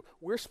supposed to do.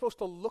 We're supposed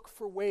to look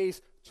for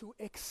ways to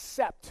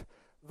accept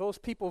those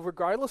people,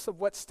 regardless of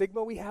what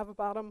stigma we have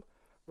about them,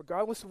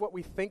 regardless of what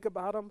we think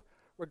about them,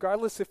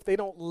 regardless if they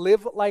don't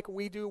live like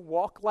we do,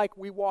 walk like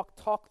we walk,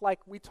 talk like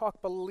we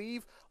talk,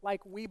 believe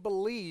like we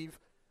believe.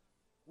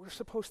 We're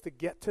supposed to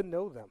get to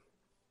know them.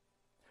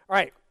 All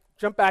right,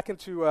 jump back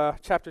into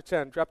chapter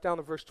 10. Drop down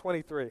to verse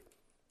 23.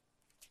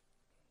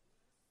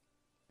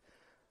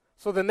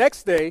 So the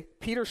next day,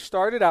 Peter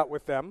started out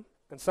with them,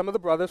 and some of the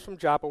brothers from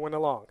Joppa went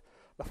along.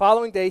 The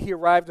following day, he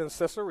arrived in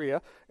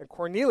Caesarea, and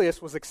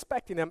Cornelius was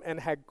expecting him and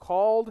had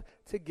called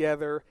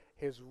together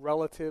his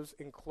relatives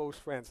and close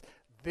friends.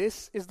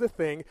 This is the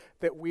thing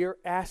that we are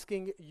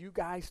asking you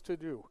guys to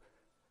do.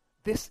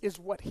 This is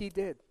what he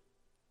did.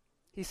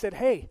 He said,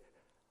 hey,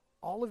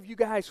 all of you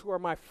guys who are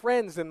my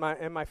friends and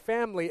my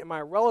family and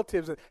my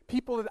relatives and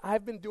people that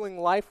I've been doing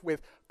life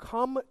with,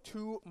 come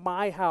to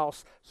my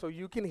house so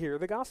you can hear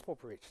the gospel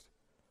preached.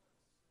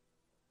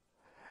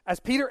 As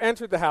Peter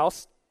entered the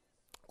house,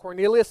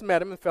 Cornelius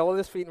met him and fell at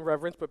his feet in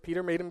reverence, but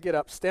Peter made him get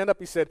up. Stand up,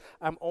 he said,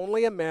 I'm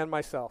only a man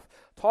myself.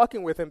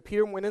 Talking with him,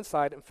 Peter went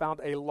inside and found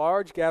a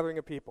large gathering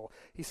of people.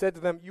 He said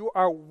to them, you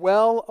are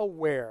well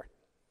aware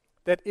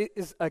that it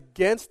is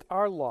against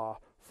our law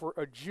for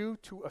a Jew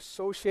to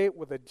associate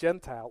with a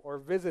Gentile or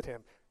visit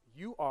him.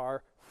 You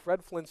are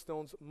Fred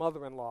Flintstone's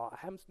mother-in-law.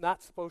 I'm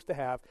not supposed to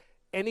have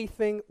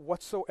anything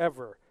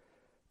whatsoever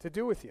to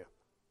do with you.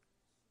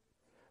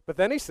 But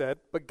then he said,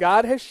 but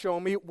God has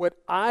shown me that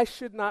I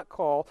should not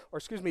call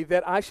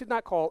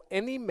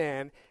any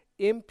man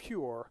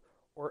impure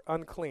or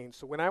unclean.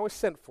 So when I was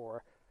sent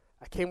for,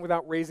 I came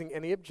without raising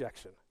any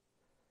objection.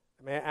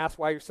 May I ask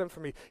why you sent for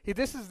me?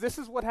 This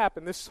is what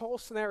happened. This whole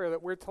scenario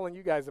that we're telling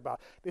you guys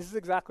about, this is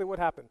exactly what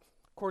happened.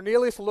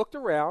 Cornelius looked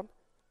around,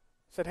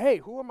 said, hey,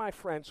 who are my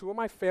friends? Who are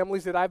my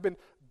families that I've been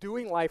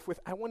doing life with?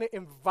 I want to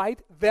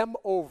invite them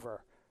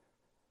over.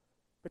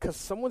 Because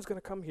someone's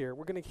going to come here.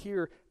 We're going to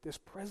hear this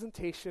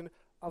presentation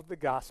of the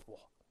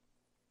gospel.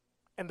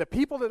 And the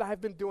people that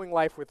I've been doing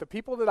life with, the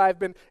people that I've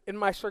been in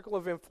my circle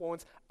of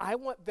influence, I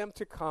want them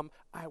to come.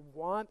 I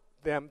want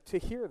them to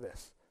hear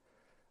this.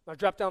 Now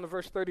drop down to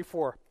verse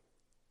 34.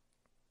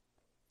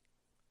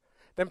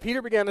 Then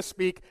Peter began to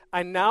speak.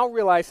 I now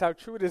realize how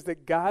true it is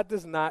that God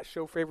does not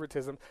show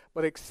favoritism,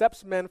 but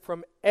accepts men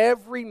from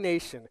every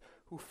nation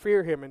who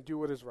fear him and do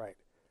what is right.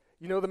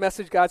 You know the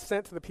message God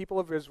sent to the people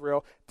of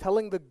Israel,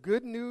 telling the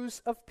good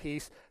news of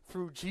peace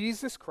through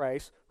Jesus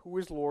Christ, who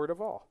is Lord of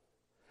all.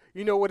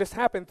 You know what has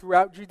happened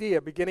throughout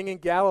Judea, beginning in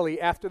Galilee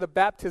after the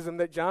baptism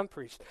that John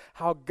preached,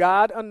 how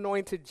God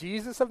anointed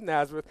Jesus of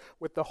Nazareth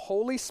with the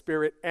Holy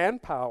Spirit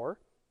and power,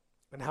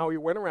 and how he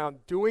went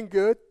around doing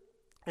good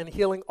and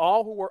healing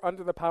all who were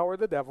under the power of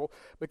the devil,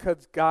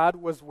 because God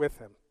was with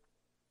him.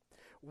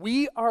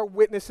 We are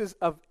witnesses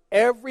of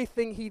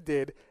everything he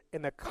did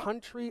in the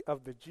country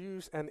of the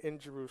Jews and in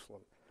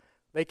Jerusalem.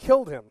 They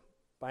killed him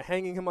by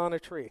hanging him on a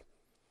tree.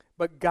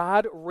 But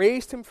God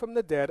raised him from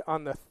the dead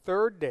on the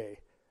third day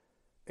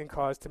and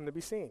caused him to be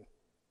seen.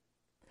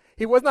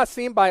 He was not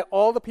seen by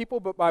all the people,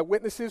 but by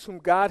witnesses whom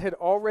God had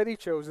already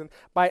chosen,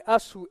 by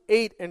us who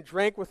ate and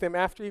drank with him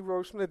after he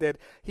rose from the dead.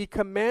 He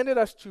commanded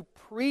us to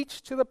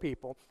preach to the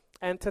people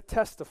and to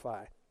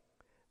testify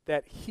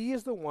that he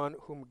is the one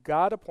whom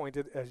God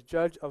appointed as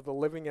judge of the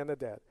living and the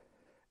dead.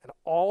 And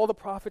all the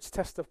prophets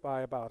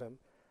testify about him,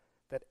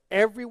 that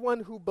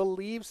everyone who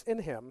believes in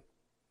him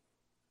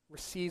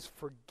receives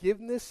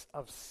forgiveness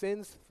of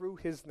sins through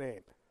his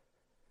name.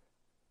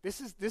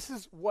 This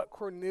is what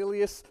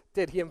Cornelius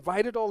did. He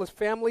invited all his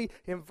family,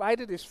 he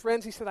invited his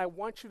friends. He said, I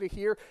want you to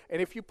hear.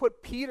 And if you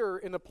put Peter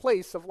in a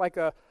place of like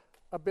a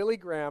Billy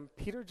Graham,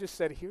 Peter just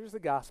said, here's the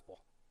gospel.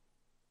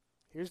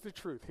 Here's the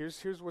truth.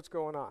 Here's what's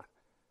going on.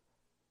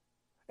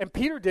 And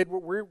Peter did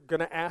what we're going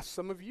to ask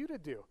some of you to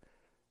do.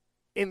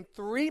 In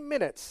 3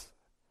 minutes,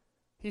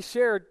 he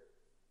shared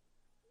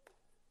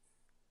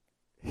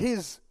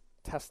his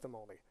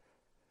testimony.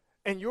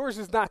 And yours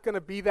is not going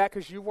to be that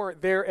because you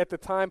weren't there at the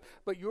time,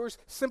 but yours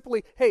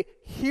simply, hey,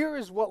 here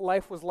is what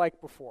life was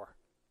like before.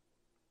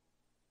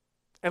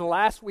 And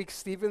last week,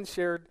 Stephen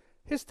shared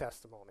his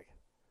testimony.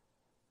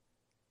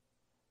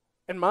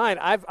 And mine,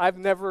 I've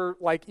never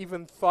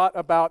even thought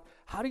about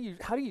how do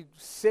you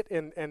sit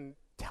and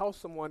tell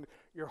someone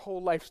your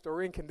whole life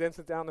story and condense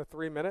it down to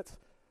 3 minutes?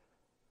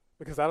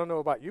 Because I don't know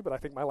about you, but I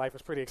think my life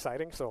is pretty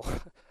exciting, so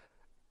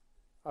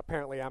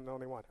apparently I'm the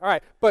only one. All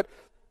right, but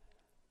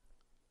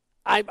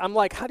I'm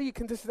like, how do you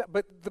condense that?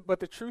 But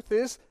the truth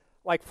is,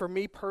 for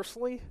me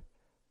personally,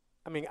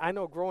 I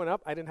know growing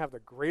up, I didn't have the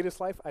greatest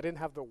life. I didn't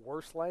have the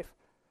worst life.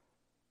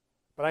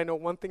 But I know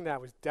one thing that I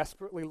was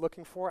desperately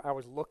looking for. I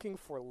was looking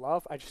for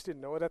love. I just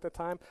didn't know it at the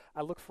time.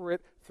 I looked for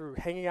it through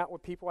hanging out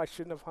with people I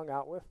shouldn't have hung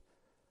out with.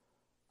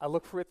 I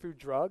looked for it through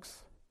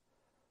drugs.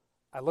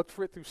 I looked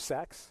for it through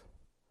sex.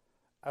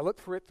 I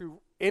looked for it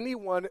through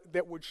anyone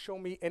that would show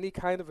me any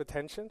kind of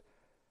attention.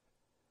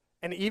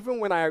 And even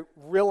when I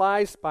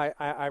realized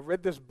I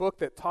read this book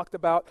that talked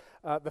about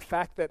the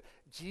fact that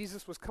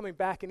Jesus was coming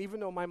back, and even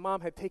though my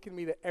mom had taken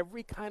me to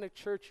every kind of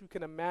church you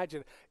can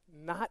imagine,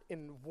 not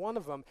in one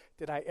of them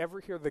did I ever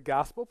hear the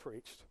gospel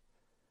preached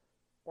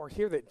or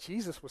hear that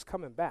Jesus was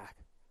coming back.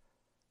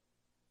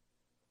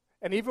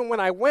 And even when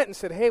I went and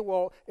said, hey,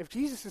 well, if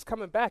Jesus is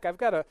coming back, I've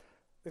got to,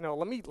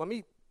 let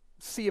me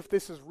see if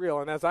this is real.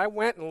 And as I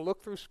went and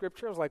looked through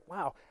Scripture, I was like,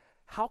 wow,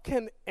 how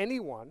can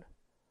anyone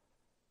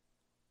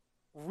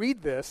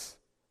read this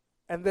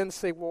and then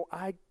say, well,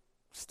 I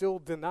still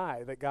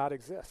deny that God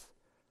exists?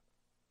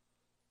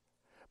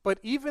 But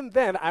even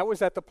then, I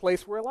was at the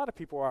place where a lot of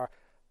people are.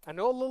 I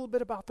know a little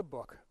bit about the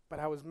book, but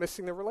I was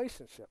missing the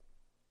relationship.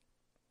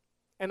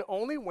 And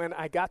only when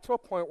I got to a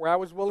point where I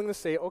was willing to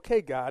say,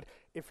 okay, God,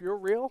 if you're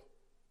real,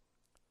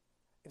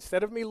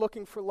 instead of me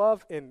looking for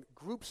love in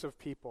groups of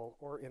people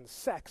or in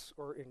sex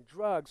or in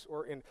drugs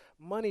or in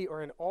money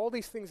or in all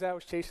these things I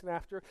was chasing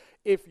after,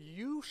 if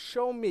you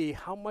show me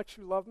how much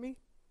you love me,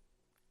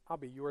 I'll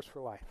be yours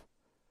for life.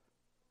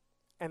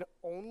 And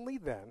only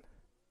then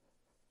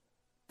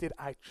did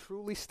I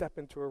truly step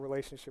into a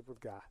relationship with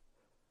God.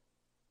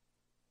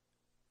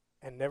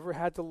 and never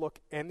had to look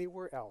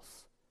anywhere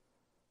else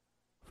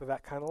for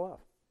that kind of love.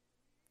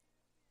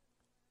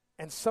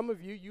 And some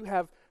of you, you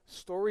have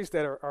stories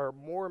that are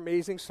more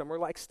amazing. Some are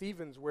like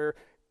Stephen's, where,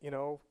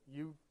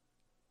 you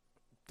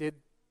did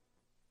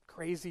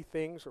crazy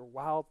things or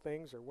wild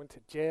things or went to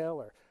jail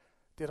or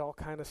did all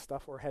kind of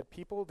stuff or had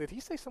people. Did he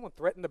say someone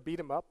threatened to beat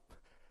him up?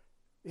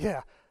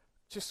 Yeah.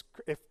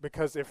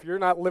 Because if you're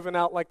not living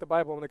out like the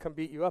Bible, I'm going to come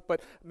beat you up.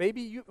 But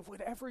maybe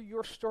whatever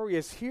your story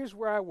is, here's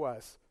where I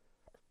was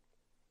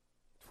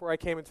before I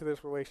came into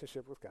this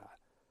relationship with God.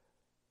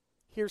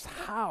 Here's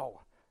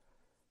how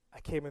I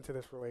came into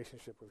this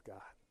relationship with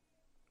God.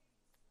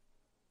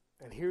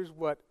 And here's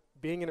what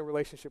being in a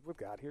relationship with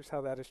God, here's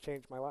how that has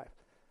changed my life.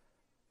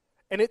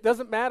 And it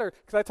doesn't matter,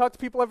 because I talk to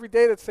people every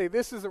day that say,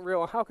 this isn't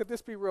real. How could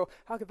this be real?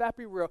 How could that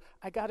be real?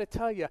 I got to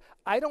tell you,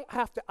 I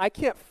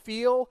can't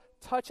feel,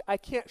 touch, I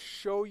can't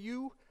show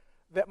you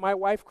that my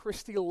wife,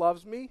 Christy,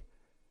 loves me.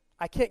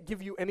 I can't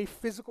give you any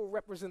physical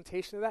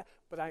representation of that,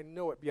 but I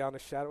know it beyond a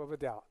shadow of a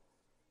doubt.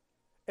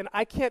 And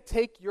I can't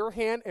take your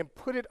hand and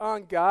put it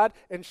on God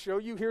and show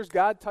you, here's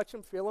God, touch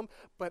him, feel him.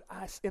 But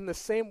in the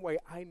same way,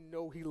 I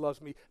know he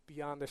loves me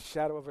beyond a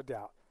shadow of a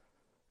doubt.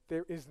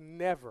 There is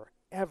never,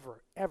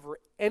 ever, ever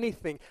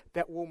anything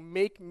that will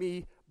make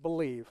me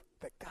believe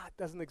that God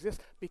doesn't exist,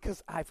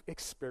 because I've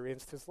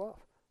experienced his love.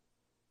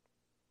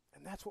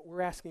 And that's what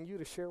we're asking you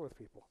to share with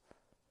people.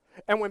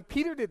 And when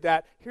Peter did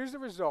that, here's the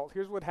result.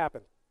 Here's what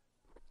happened.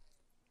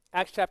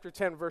 Acts chapter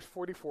 10, verse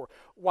 44.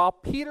 While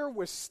Peter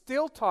was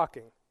still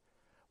talking,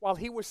 while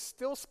he was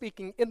still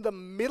speaking in the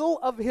middle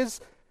of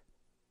his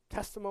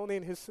testimony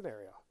and his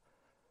scenario,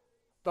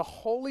 the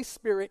Holy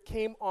Spirit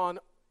came on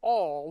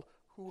all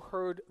who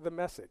heard the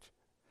message.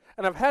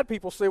 And I've had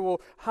people say, well,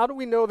 how do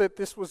we know that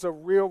this was a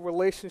real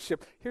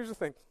relationship? Here's the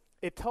thing.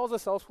 It tells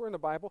us elsewhere in the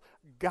Bible,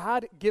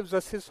 God gives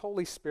us his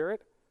Holy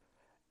Spirit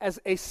as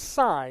a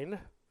sign,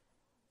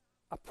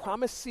 a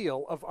promised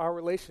seal of our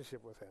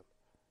relationship with him.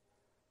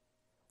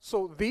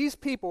 So these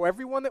people,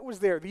 everyone that was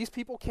there, these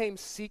people came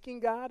seeking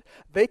God.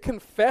 They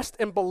confessed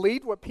and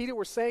believed what Peter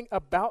was saying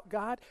about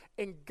God,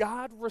 and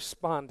God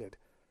responded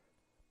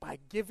by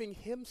giving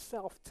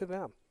himself to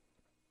them.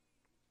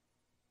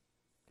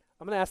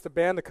 I'm going to ask the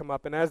band to come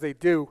up, and as they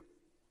do,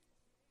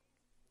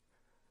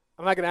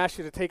 I'm not going to ask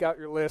you to take out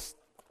your list,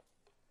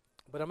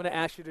 but I'm going to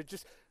ask you to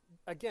just,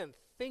 again,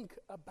 think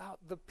about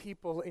the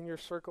people in your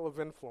circle of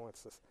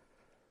influences.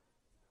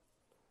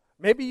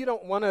 Maybe you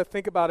don't want to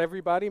think about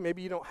everybody.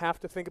 Maybe you don't have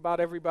to think about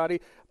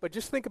everybody, but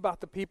just think about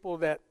the people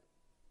that,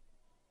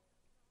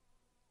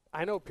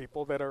 I know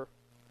people that are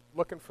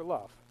looking for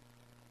love.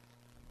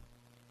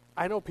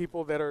 I know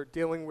people that are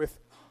dealing with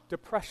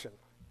depression.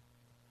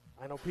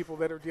 I know people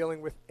that are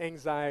dealing with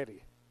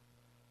anxiety.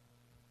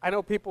 I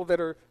know people that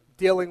are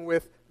dealing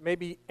with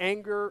maybe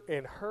anger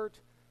and hurt.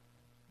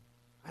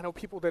 I know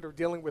people that are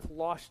dealing with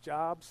lost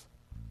jobs.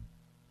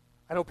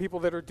 I know people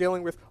that are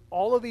dealing with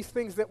all of these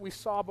things that we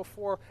saw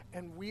before,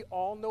 and we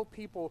all know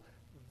people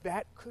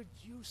that could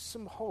use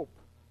some hope.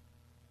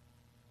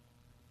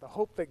 The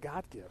hope that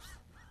God gives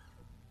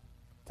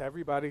to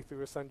everybody through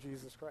his son,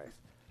 Jesus Christ.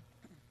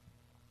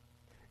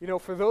 You know,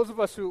 for those of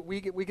us who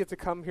we get to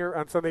come here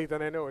on Sundays,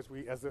 and I know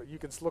you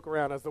can look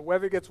around, as the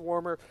weather gets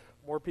warmer,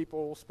 more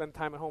people will spend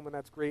time at home, and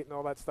that's great and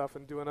all that stuff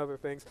and doing other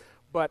things.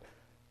 But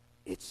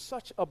it's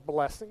such a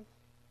blessing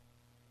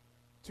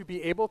to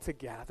be able to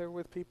gather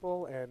with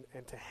people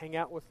and to hang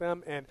out with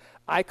them. And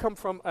I come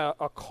from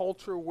a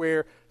culture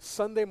where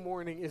Sunday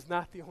morning is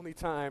not the only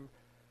time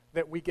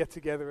that we get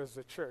together as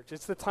a church.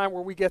 It's the time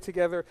where we get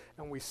together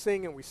and we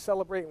sing and we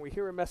celebrate and we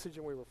hear a message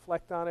and we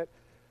reflect on it.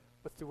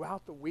 But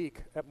throughout the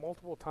week, at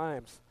multiple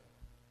times,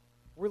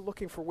 we're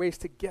looking for ways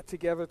to get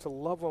together, to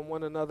love on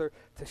one another,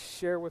 to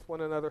share with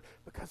one another,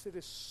 because it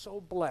is so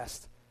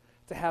blessed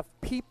to have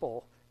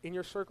people in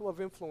your circle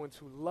of influence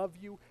who love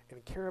you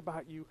and care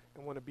about you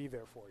and want to be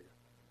there for you.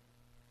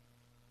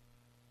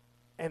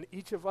 And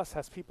each of us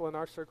has people in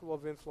our circle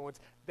of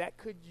influence that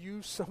could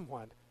use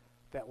someone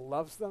that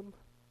loves them,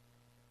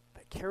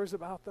 that cares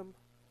about them,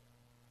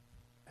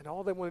 and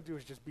all they want to do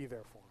is just be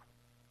there for them.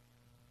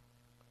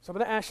 So I'm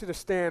going to ask you to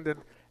stand, and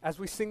as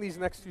we sing these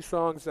next few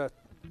songs,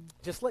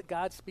 just let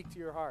God speak to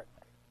your heart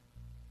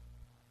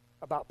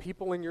about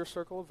people in your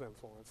circle of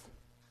influence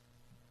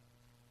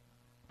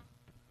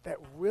that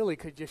really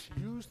could just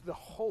use the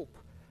hope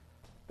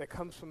that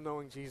comes from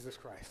knowing Jesus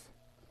Christ.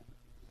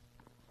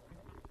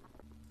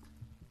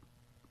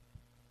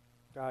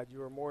 God,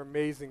 you are more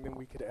amazing than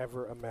we could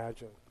ever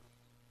imagine.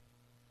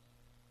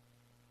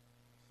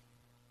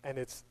 And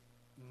it's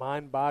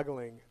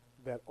mind-boggling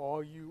that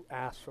all you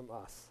ask from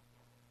us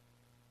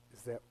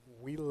is that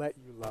we let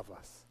you love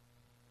us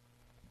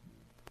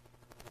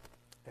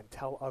and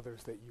tell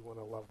others that you want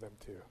to love them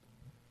too.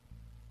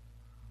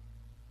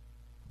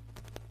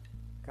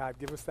 God,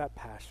 give us that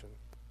passion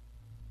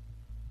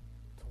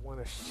to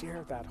want to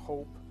share that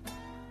hope,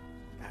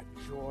 that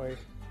joy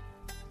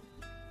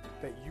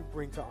that you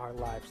bring to our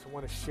lives, to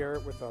want to share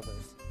it with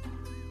others.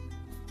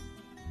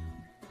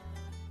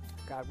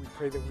 God, we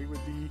pray that we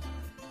would be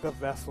the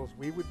vessels,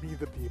 we would be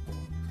the people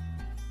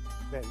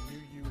that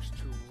you use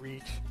to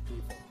reach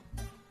people.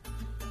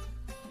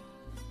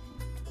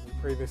 And we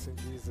pray this in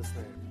Jesus'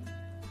 name.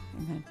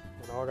 Amen.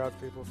 And all God's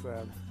people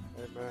said,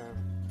 amen,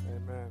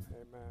 amen,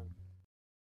 amen.